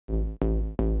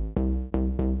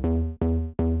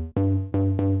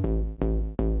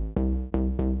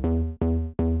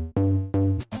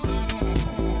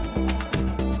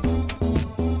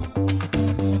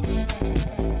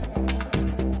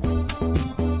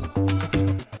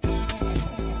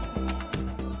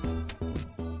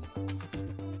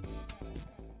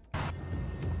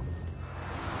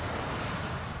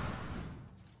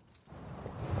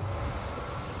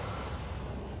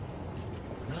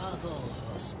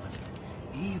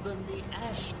Even the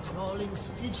ash-crawling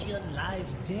Stygian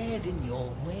lies dead in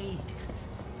your wake.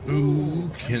 Who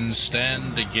can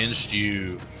stand against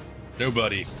you?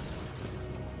 Nobody.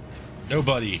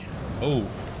 Nobody. Oh.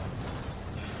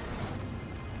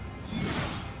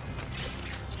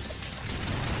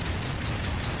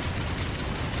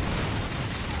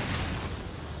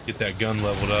 Get that gun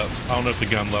leveled up. I don't know if the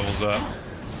gun levels up.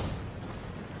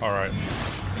 Alright.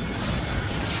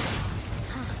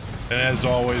 And as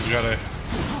always, we gotta...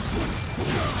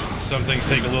 Some things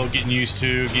take a little getting used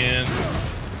to again.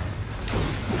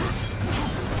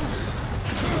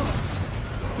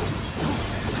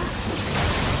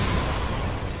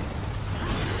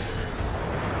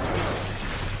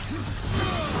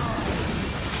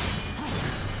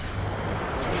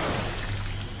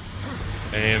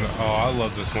 And, oh, I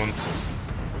love this one.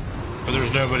 But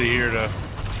there's nobody here to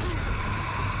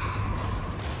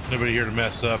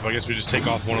mess up. I guess we just take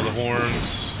off one of the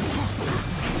horns.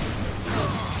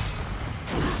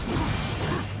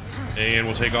 And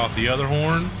we'll take off the other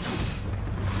horn.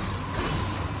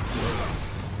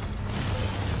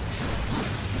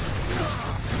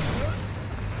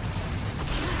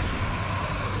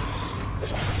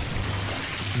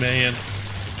 Man,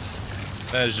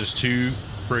 that is just too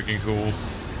freaking cool.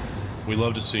 We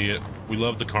love to see it. We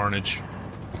love the carnage.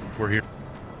 We're here.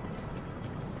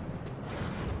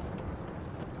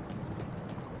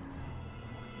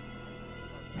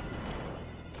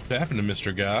 What's happened to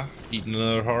Mr. Guy? Eating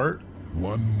another heart?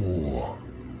 One more.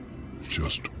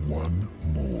 Just one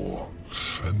more.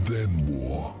 And then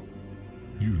more.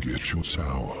 You get your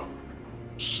tower.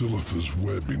 Silith's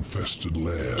web-infested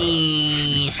lair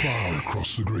is far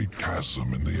across the great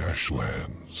chasm in the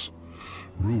Ashlands.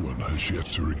 Ruin has yet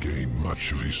to regain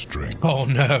much of his strength. Oh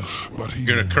no. But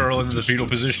You're gonna curl into the fetal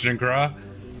position and cry?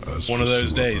 One of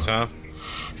those days, huh?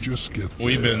 Just get there.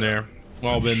 We've been there.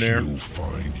 We've all been there. She'll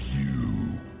find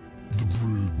you. The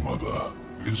Broodmother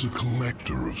is a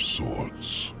collector of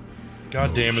sorts.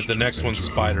 God damn it, the next one's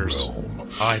spiders.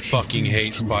 I fucking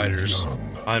hate spiders.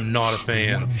 I'm not a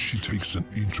fan. The one she takes an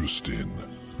interest in.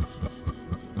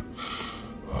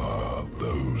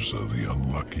 Those are the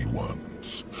unlucky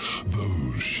ones.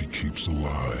 Those she keeps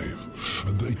alive,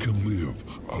 and they can live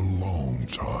a long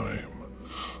time.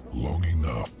 Long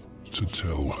enough to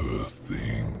tell her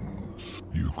things.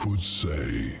 You could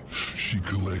say she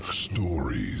collects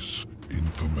stories,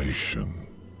 information.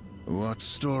 What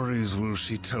stories will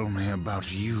she tell me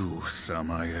about you,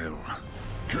 Samael?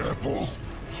 Careful,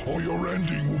 or your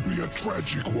ending will be a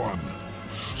tragic one.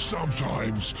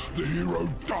 Sometimes the hero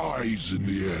dies in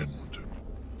the end.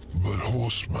 But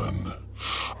Horseman,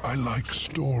 I like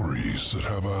stories that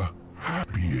have a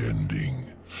happy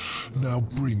ending. Now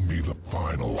bring me the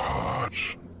final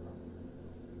heart.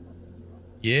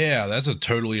 Yeah, that's a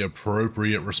totally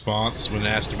appropriate response when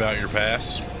asked about your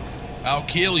past. I'll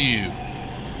kill you.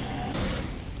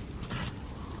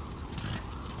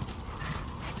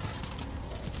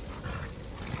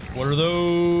 What are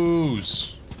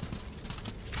those?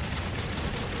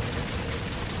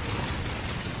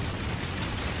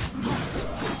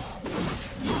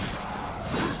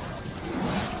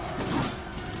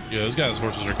 Yeah, those guys'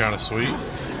 horses are kind of sweet.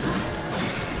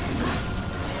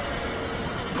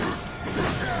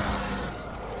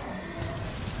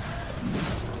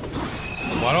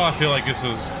 Why do I feel like this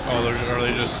is... Oh, are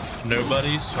they just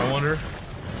nobodies, I wonder?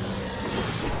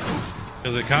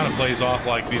 Because it kind of plays off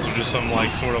like these are just some,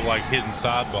 like, sort of, like, hidden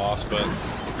side boss, but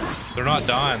they're not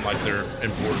dying like they're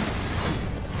important.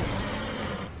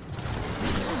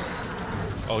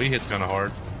 Oh, he hits kind of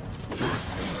hard.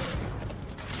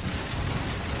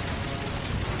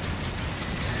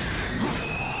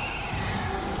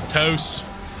 Toast.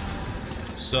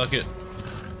 Suck it.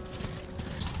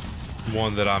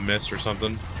 One that I missed or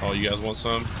something. Oh, you guys want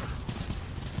some?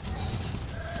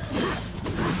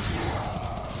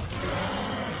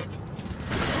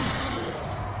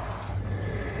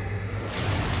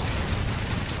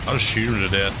 I'll just shoot him to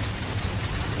death.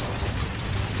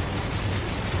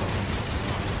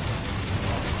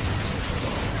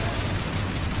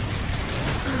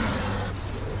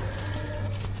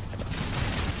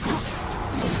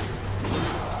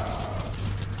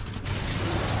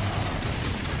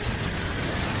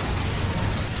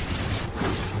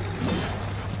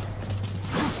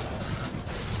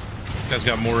 Guy's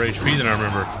got more HP than I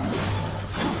remember.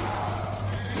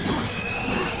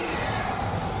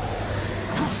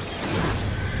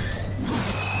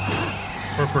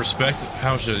 For perspective,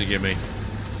 how much did it give me?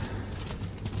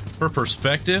 For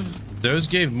perspective, those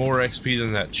gave more XP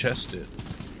than that chest did.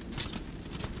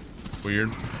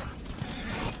 Weird.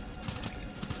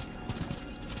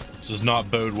 This does not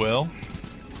bode well.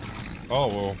 Oh,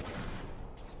 well.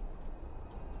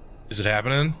 Is it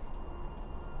happening?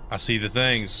 I see the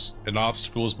things and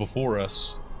obstacles before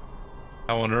us.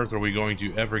 How on earth are we going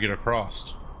to ever get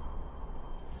across?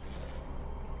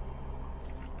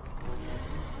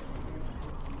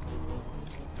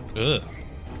 Ugh.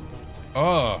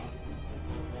 Oh.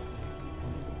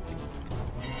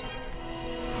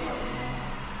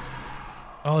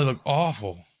 Oh, they look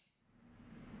awful.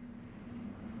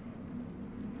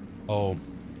 Oh.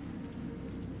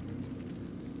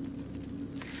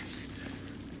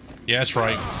 Yeah, that's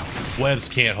right. Webs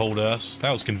can't hold us.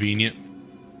 That was convenient.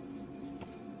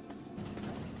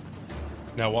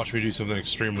 Now watch me do something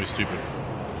extremely stupid.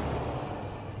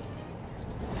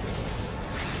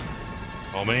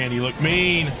 Oh man, you look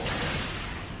mean.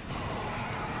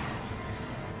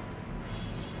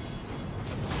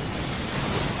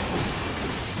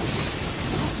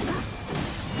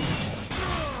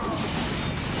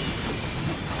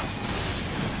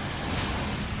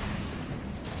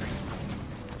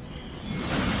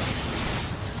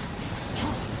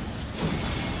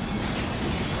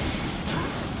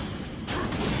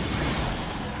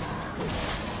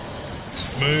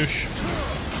 Smoosh.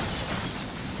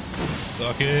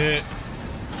 Suck it.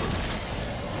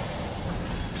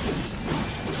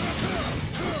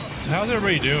 So how's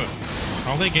everybody doing? I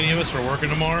don't think any of us are working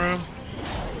tomorrow.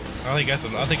 I think that's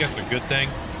a good thing.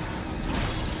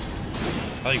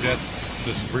 I think that's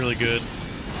just really good.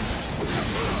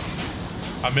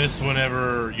 I miss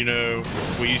whenever, you know,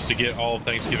 we used to get all of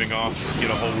Thanksgiving off,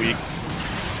 get a whole week.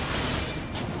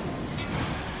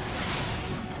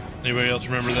 Anybody else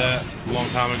remember that a long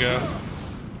time ago?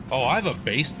 Oh, I have a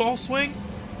baseball swing?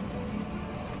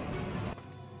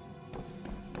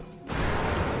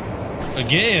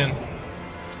 Again?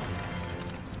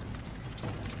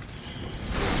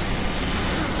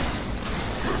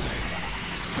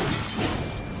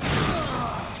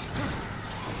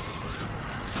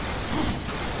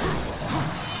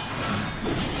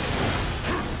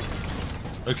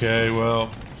 Okay, well.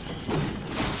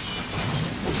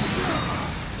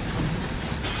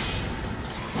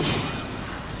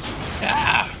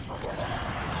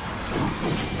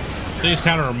 These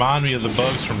kind of remind me of the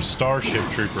bugs from Starship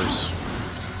Troopers.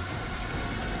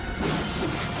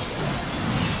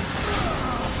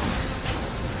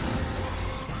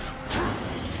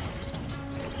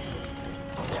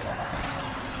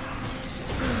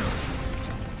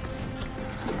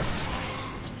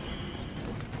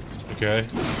 Okay. I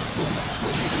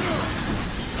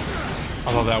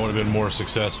thought that would have been more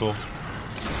successful.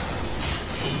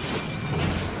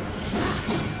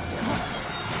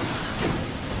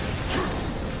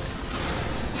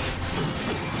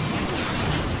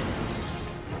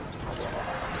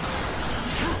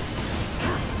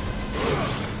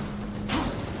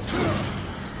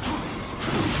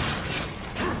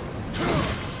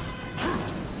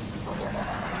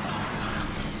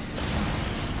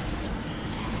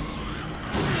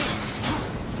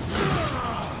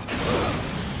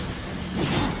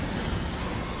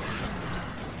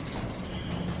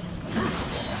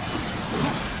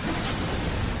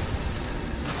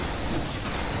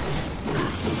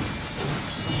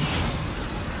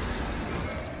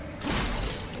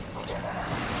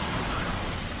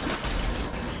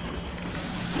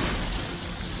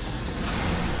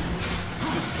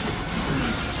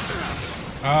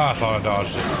 Ah, I thought I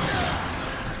dodged it.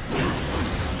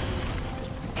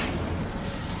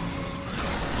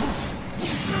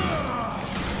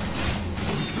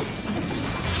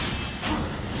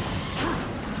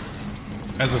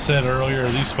 As I said earlier,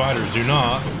 these spiders do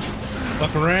not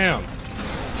fuck around.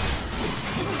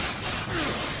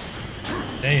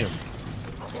 Damn.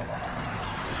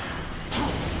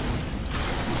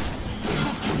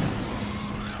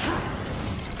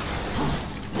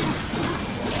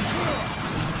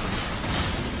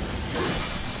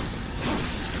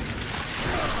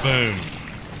 Boom.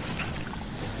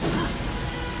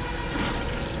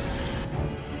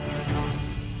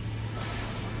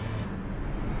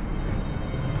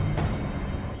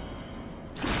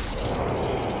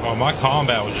 Oh, my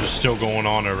combat was just still going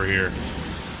on over here.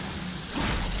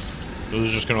 It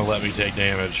was just gonna let me take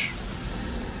damage.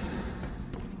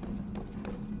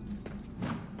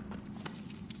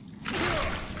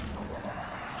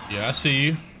 Yeah, I see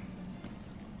you.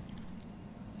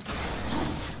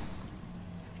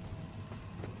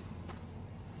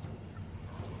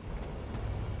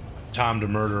 Time to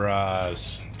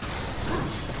murderize.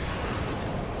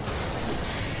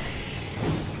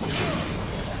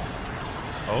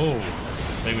 Oh,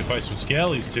 make me fight some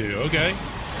skellies too. Okay.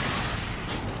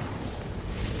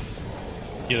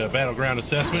 Get a battleground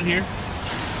assessment here.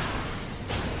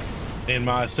 And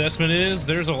my assessment is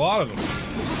there's a lot of them.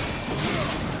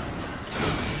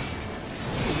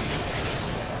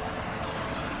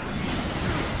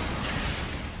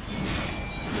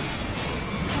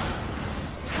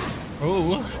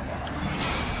 Oh.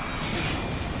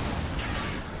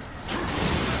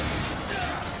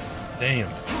 Damn.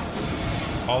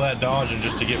 All that dodging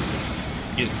just to get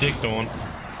dicked on.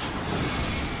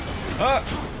 Ah!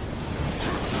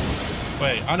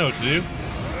 Wait, I know what to do.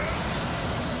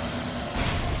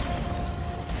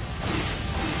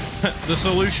 The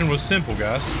solution was simple,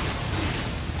 guys.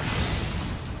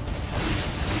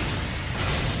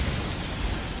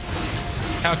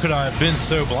 How could I have been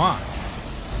so blind?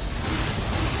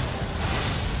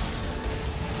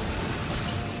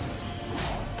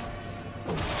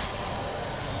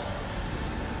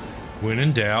 When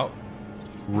in doubt,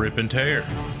 rip and tear.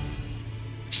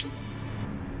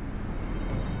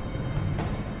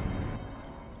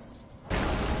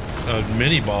 A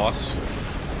mini boss.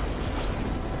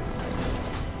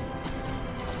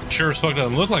 Sure as fuck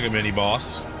doesn't look like a mini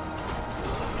boss.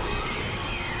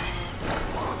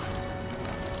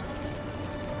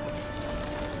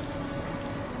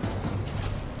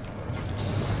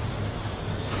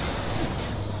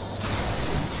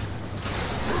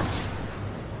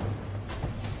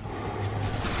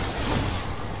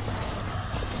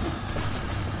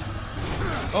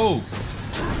 Oh!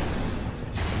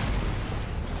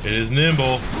 It is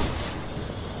nimble.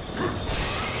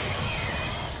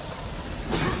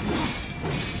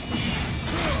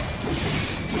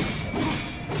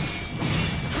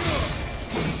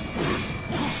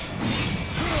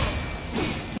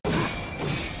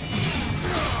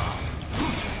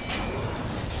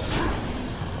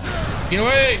 Get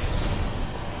away!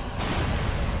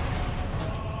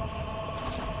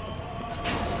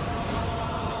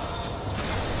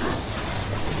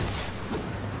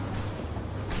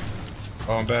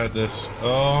 Oh, I'm bad at this.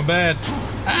 Oh, I'm bad.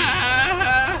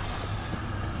 Ah!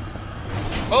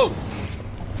 Oh!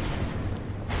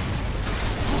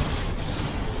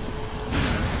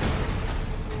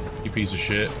 You piece of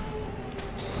shit.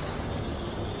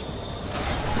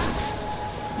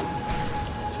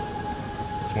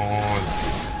 Come on.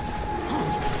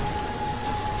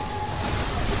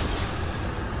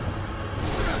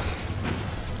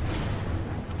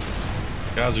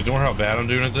 Guys, ignore how bad I'm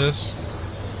doing at this.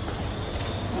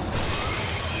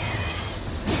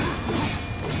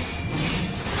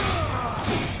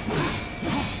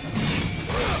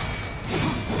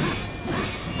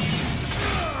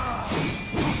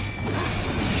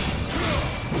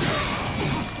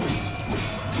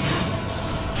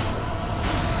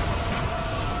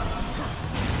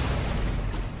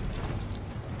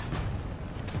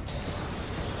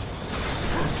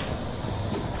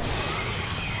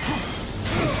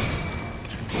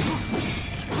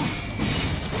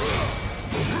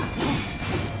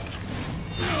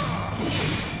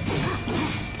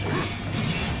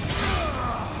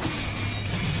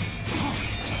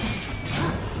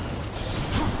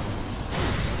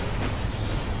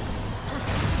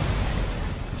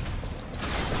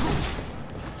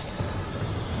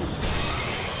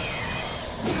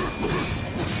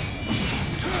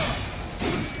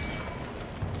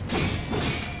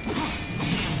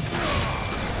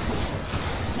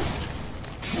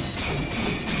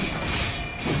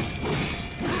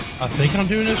 I think I'm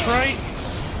doing this right.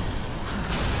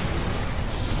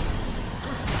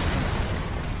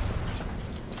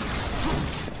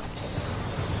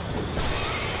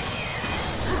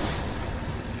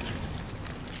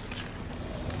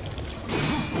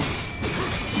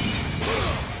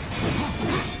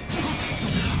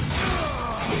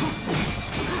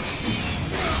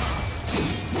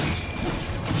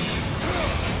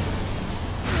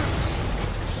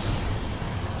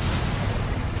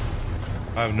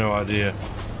 I have no idea.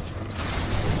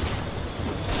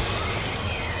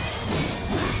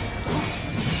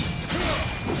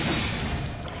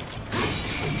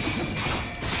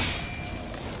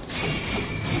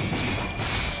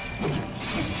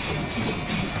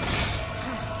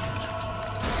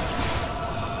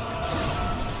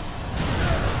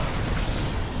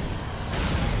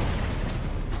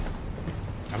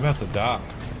 I'm about to die.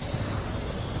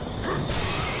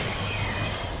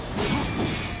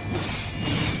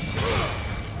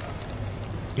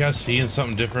 You guys seeing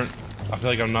something different? I feel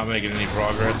like I'm not making any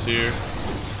progress here.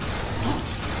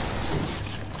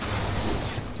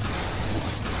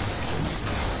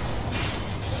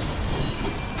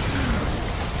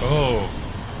 Oh.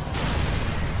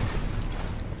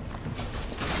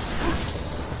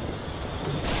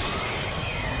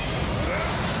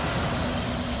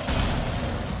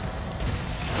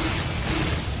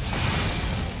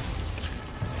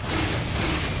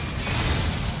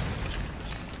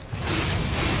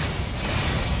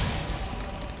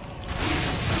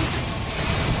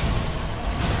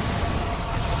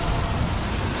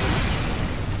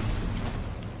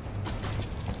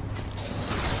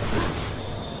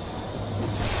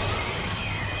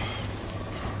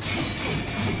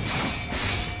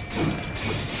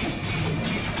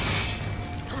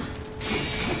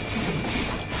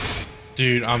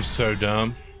 Dude, I'm so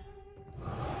dumb.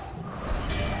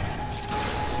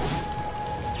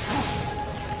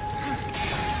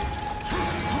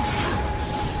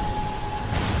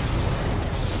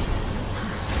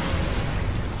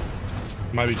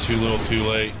 Might be too little, too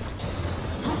late.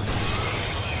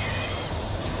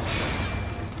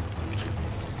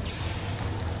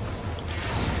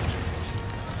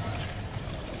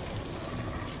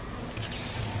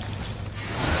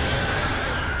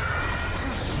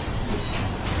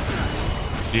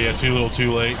 Yeah, too little,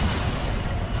 too late.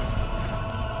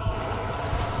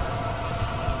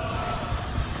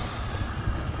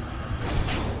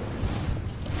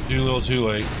 Too little, too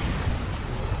late.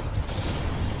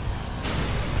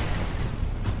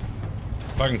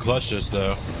 If I can clutch this,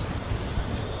 though.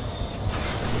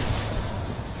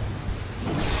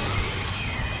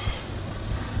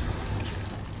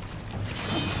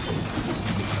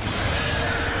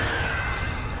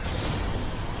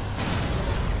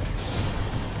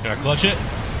 Can I clutch it?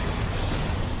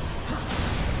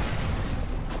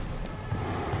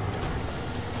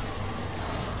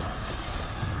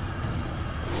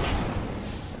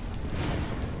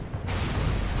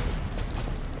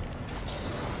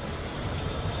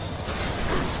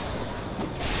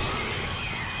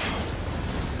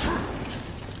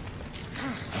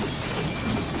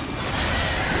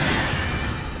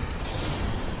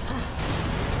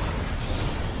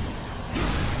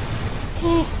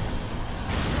 Woo.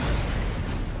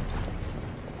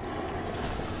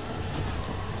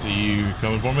 See you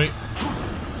coming for me?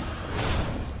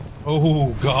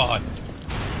 Oh God!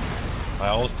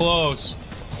 That was close.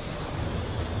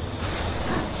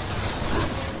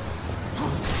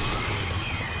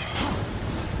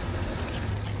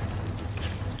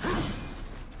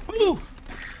 Woo.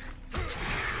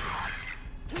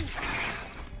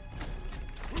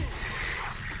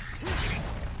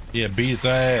 Yeah, beat its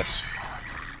ass.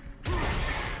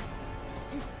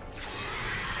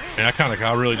 Man,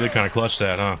 I really did kind of clutch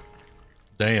that, huh?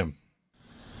 Damn.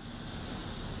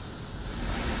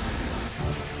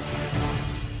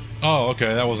 Oh,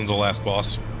 okay, that wasn't the last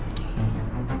boss.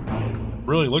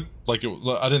 Really looked like it.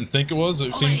 I didn't think it was.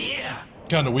 It seemed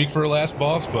kind of weak for a last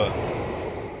boss, but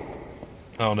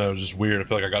I don't know, just weird. I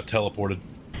feel like I got teleported.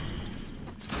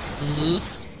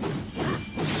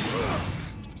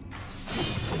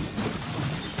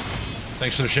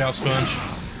 Thanks for the shout, Sponge.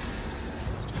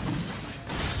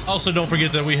 Also, don't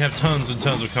forget that we have tons and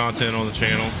tons of content on the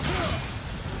channel.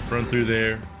 Run through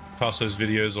there, toss those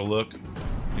videos a look,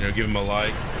 you know, give them a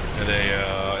like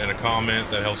and a comment.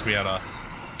 That helps me out a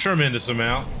tremendous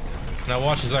amount. Now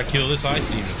watch as I kill this ice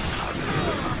demon.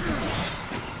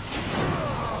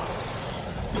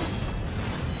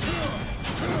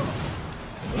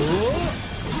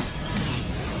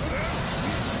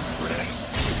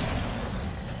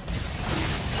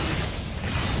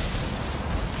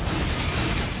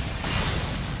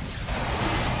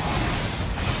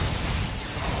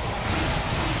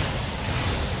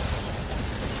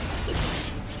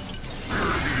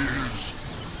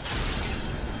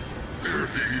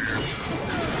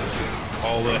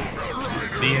 All the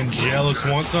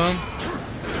angelics want some?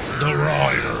 The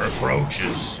rider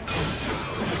approaches.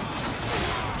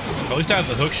 At least I have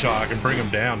the hook shot. I can bring him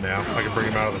down now. I can bring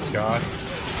him out of the sky.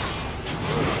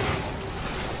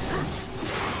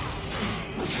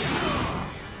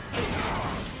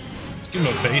 Let's give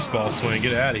him a baseball swing.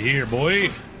 Get out of here,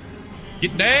 boy.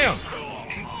 Get down.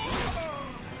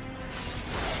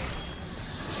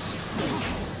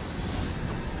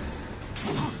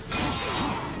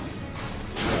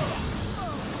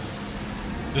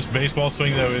 This baseball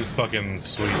swing, though, is fucking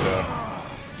sweet, though.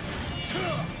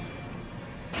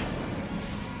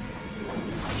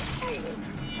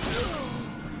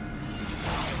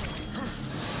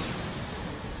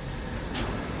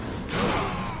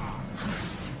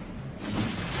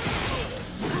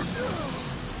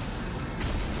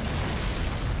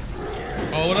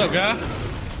 Oh, what up, guy?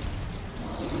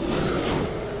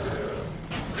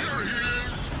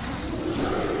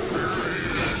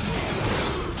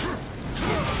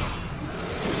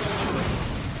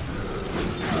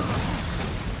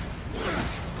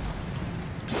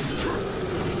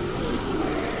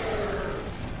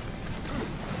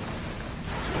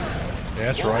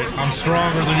 That's right. I'm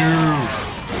stronger than you.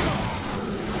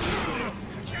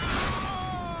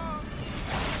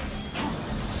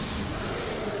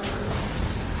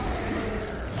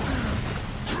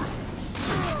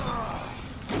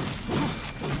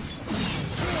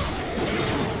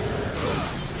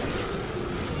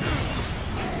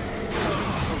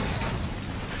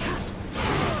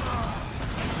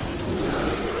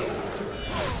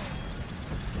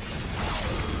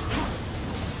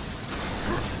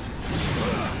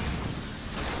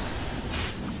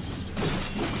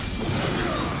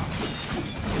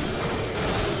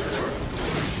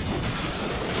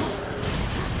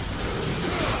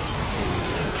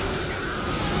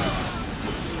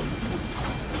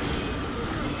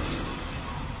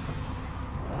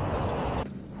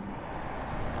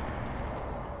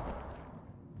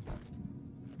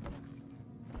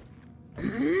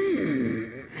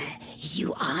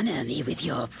 honor me with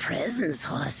your presence,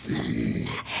 horseman.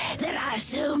 There are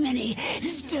so many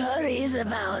stories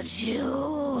about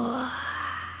you.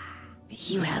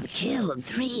 You have killed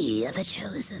 3 of the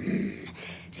Chosen,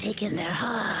 taken their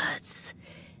hearts.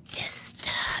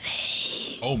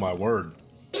 Disturbing. Oh my word.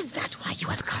 Is that why you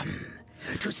have come?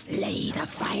 To slay the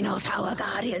final Tower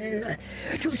Guardian?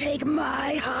 To take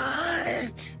my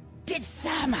heart? Did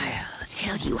Samael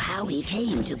tell you how he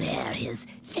came to bear his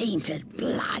tainted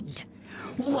blood?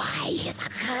 Why his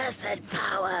accursed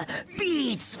power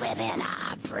beats within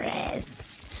our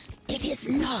breast? It is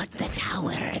not the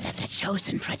tower that the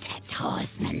Chosen protect,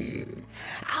 horsemen.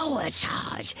 Our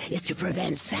charge is to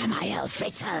prevent Samael's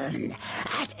return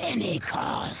at any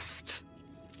cost.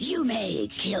 You may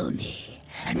kill me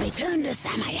and return to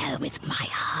Samael with my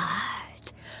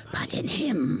heart, but in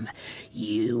him,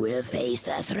 you will face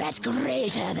a threat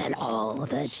greater than all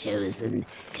the Chosen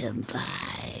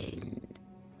combined.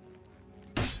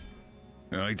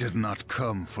 I did not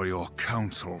come for your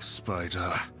counsel,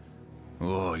 Spider,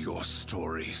 or your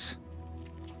stories.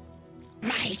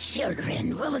 My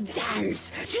children will dance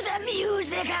to the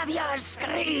music of your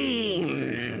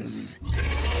screams.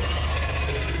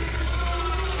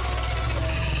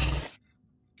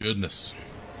 Goodness.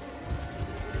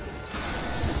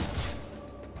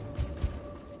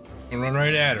 I'll run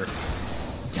right at her.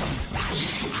 Don't run.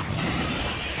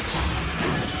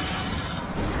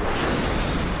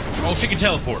 Oh, she can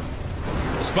teleport.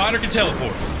 The spider can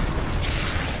teleport.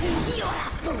 You're a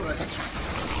fool to trust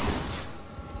Samael.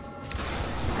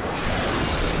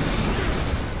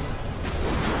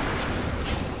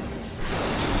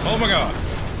 Oh my god.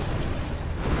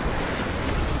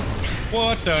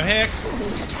 What the heck?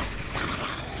 Fool to trust Samael.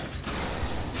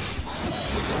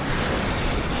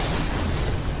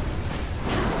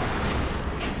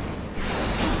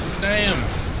 Damn.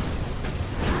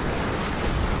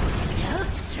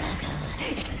 Don't struggle.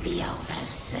 It'll be over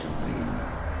soon.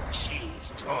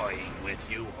 She's toying with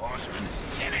you, horseman.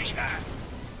 Finish her.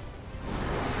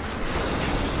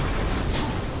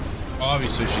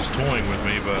 Obviously she's toying with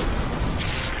me, but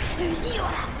You're a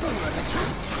fool to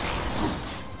trust Samael.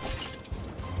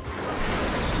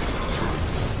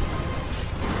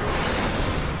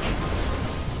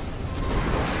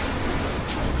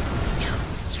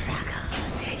 Don't struggle.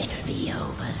 It'll be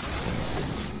over soon.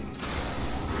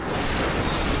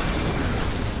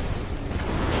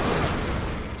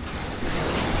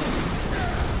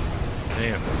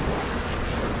 damn.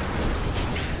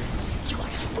 You are a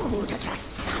fool to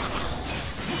trust Samael.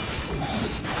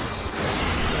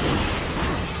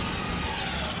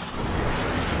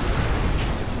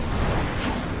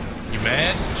 You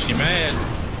mad? She mad.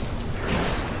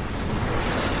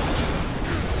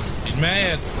 She's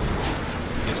mad.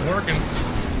 It's working.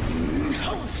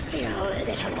 Hold still,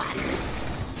 little one.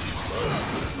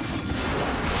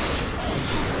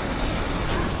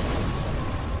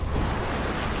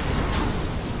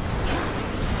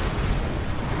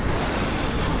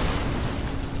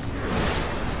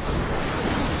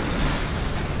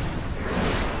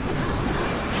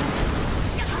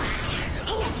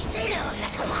 Hold still,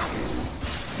 little one.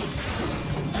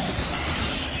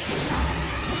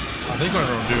 I think what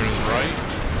I'm doing is right.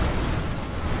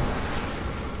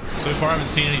 So far I haven't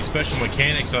seen any special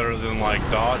mechanics other than like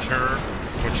dodge her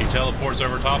when she teleports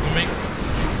over top of me.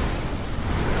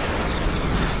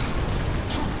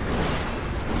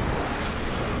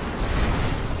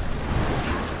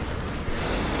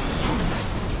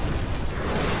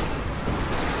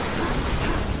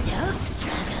 Don't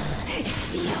struggle.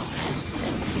 It'll be over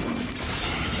soon.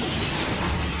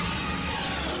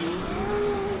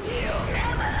 You'll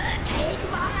never take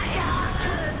my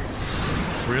heart.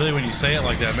 Really, when you say it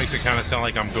like that, it makes it kind of sound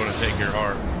like I'm going to take your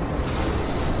heart.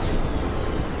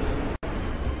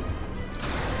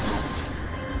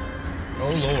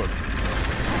 Oh Lord.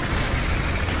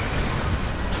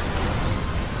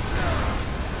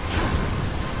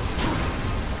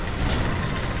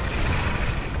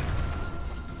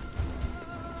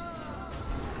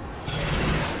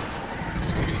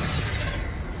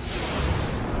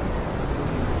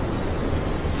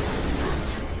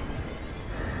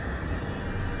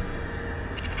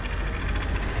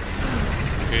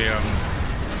 Okay,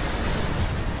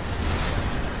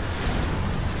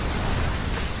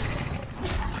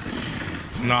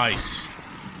 nice.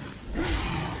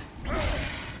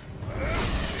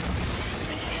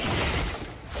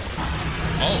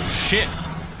 Oh shit.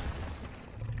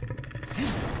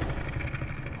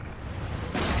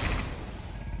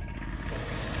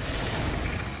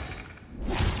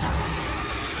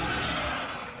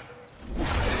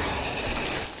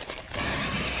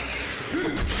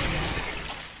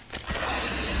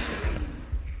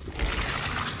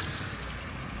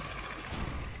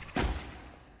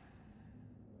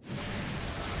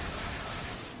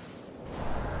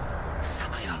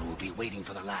 be waiting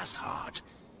for the last heart.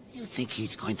 You think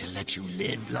he's going to let you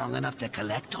live long enough to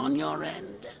collect on your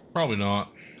end? Probably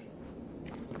not.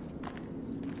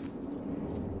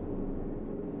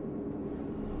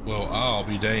 Well, I'll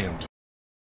be damned.